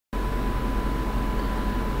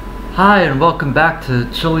Hi, and welcome back to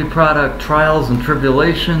Chili Product Trials and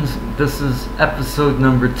Tribulations. This is episode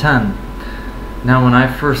number 10. Now, when I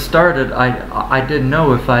first started, I didn't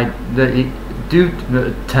know if I'd do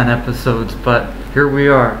 10 episodes, but here we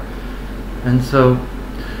are. And so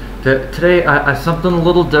today I something a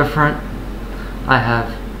little different. I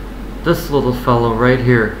have this little fellow right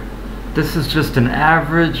here. This is just an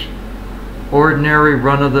average, ordinary,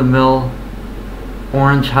 run-of-the-mill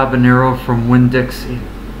orange habanero from Winn-Dixie.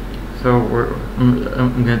 So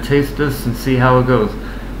I'm going to taste this and see how it goes.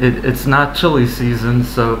 It's not chili season,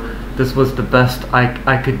 so this was the best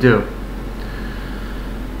I could do.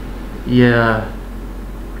 Yeah.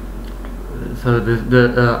 So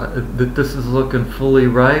this is looking fully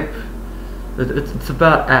ripe. It's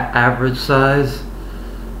about average size.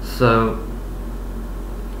 So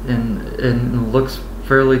and it looks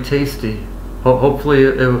fairly tasty. Hopefully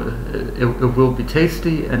it will be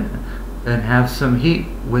tasty and have some heat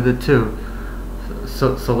with it too.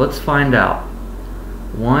 So let's find out.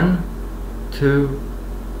 1, 2,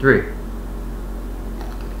 3.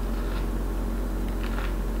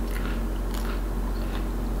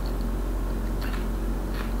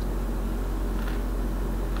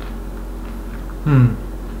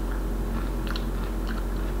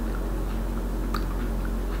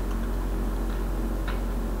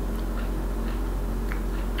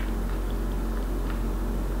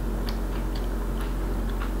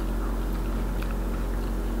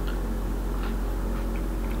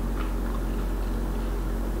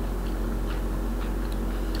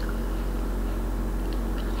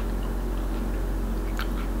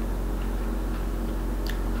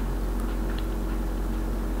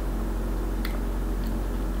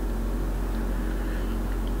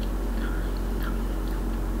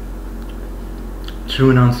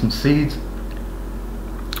 Chewing on some seeds.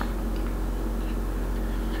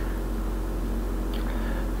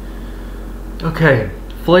 Okay,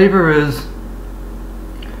 flavor is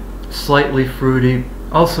slightly fruity,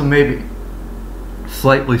 also maybe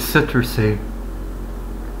slightly citrusy.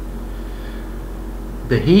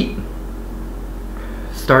 The heat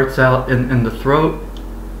starts out in the throat.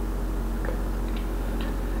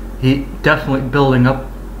 Heat definitely building up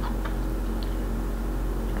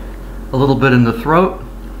a little bit in the throat.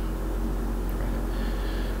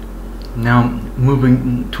 Now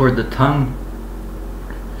moving toward the tongue.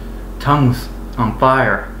 Tongue's on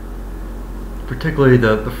fire, particularly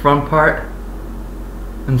the front part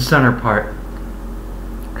and center part.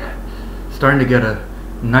 Starting to get a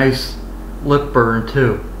nice lip burn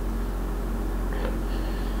too.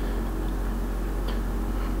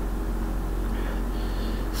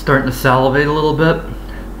 Starting to salivate a little bit.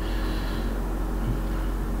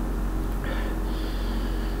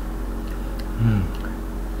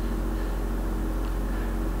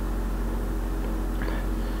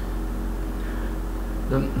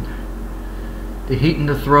 The heat in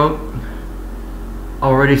the throat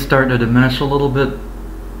already starting to diminish a little bit.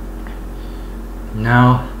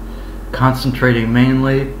 Now concentrating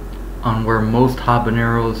mainly on where most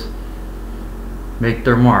habaneros make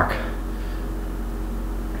their mark.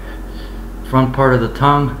 Front part of the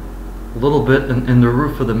tongue, a little bit in the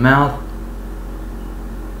roof of the mouth,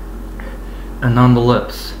 and on the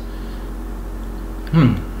lips.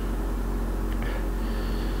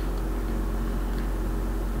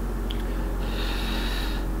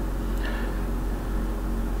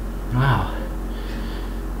 Wow.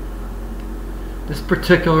 This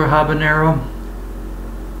particular habanero,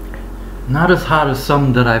 not as hot as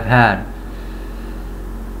some that I've had.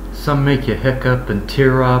 Some make you hiccup and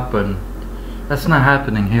tear up, and that's not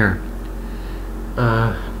happening here.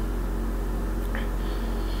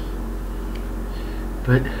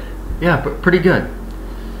 But yeah, but pretty good.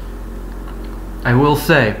 I will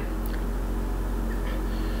say,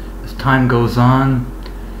 as time goes on,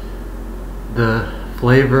 the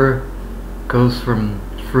flavor goes from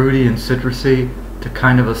fruity and citrusy to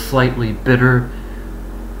kind of a slightly bitter,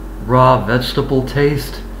 raw vegetable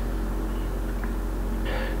taste.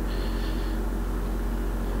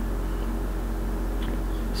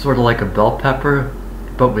 Sort of like a bell pepper,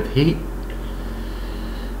 but with heat.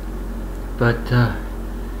 But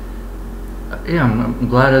yeah, I'm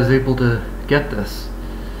glad I was able to get this.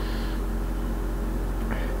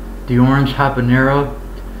 The orange habanero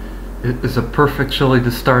is a perfect chili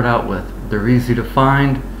to start out with. They're easy to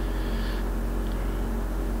find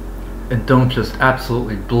and don't just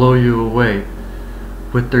absolutely blow you away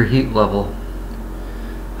with their heat level.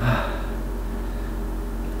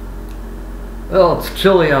 Well, it's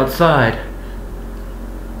chilly outside.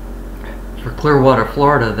 For Clearwater,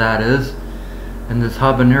 Florida, that is. And this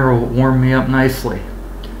habanero warmed me up nicely.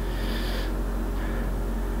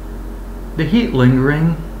 the heat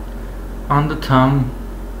lingering on the tongue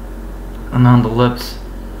and on the lips.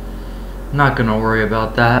 Not gonna worry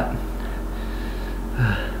about that.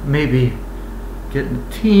 Maybe getting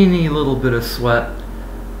a teeny little bit of sweat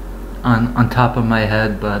on top of my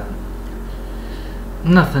head, but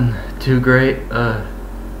nothing too great.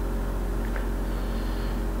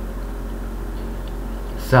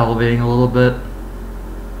 Salivating a little bit,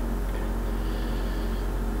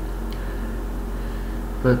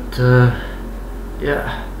 but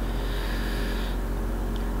yeah,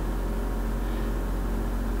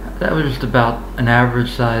 that was just about an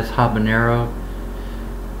average size habanero.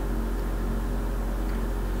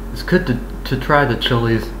 It's good to try the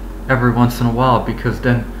chilies every once in a while, because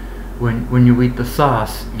then when you eat the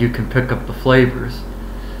sauce, you can pick up the flavors.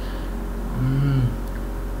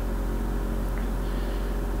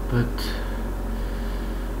 But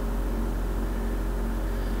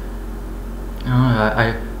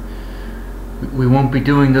we won't be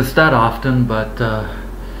doing this that often, but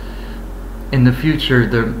in the future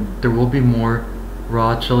there will be more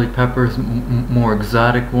raw chili peppers, more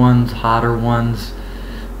exotic ones, hotter ones.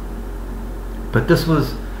 But this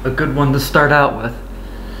was a good one to start out with.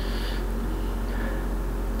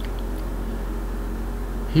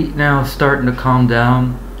 Heat now starting to calm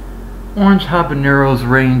down. Orange habaneros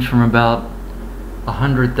range from about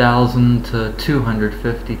 100,000 to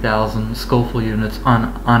 250,000 Scoville units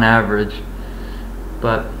on average,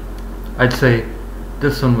 but I'd say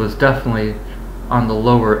this one was definitely on the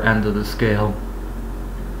lower end of the scale.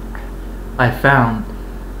 I found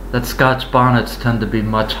that Scotch bonnets tend to be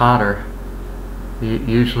much hotter,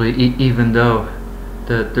 usually, even though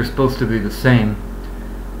they're supposed to be the same.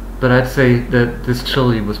 But I'd say that this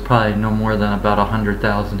chili was probably no more than about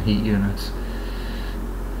 100,000 heat units.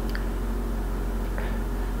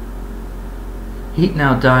 Heat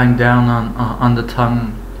now dying down on the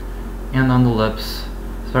tongue and on the lips.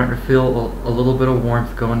 Starting to feel a little bit of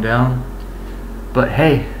warmth going down. But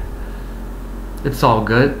hey, it's all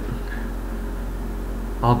good.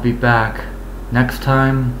 I'll be back next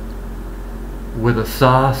time with a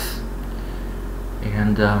sauce,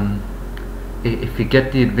 and if you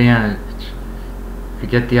get the advantage, if you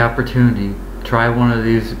get the opportunity, try one of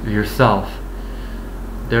these yourself.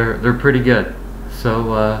 They're pretty good.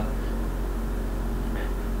 So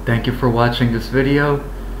thank you for watching this video,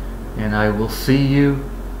 and I will see you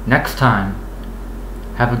next time.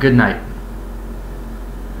 Have a good night.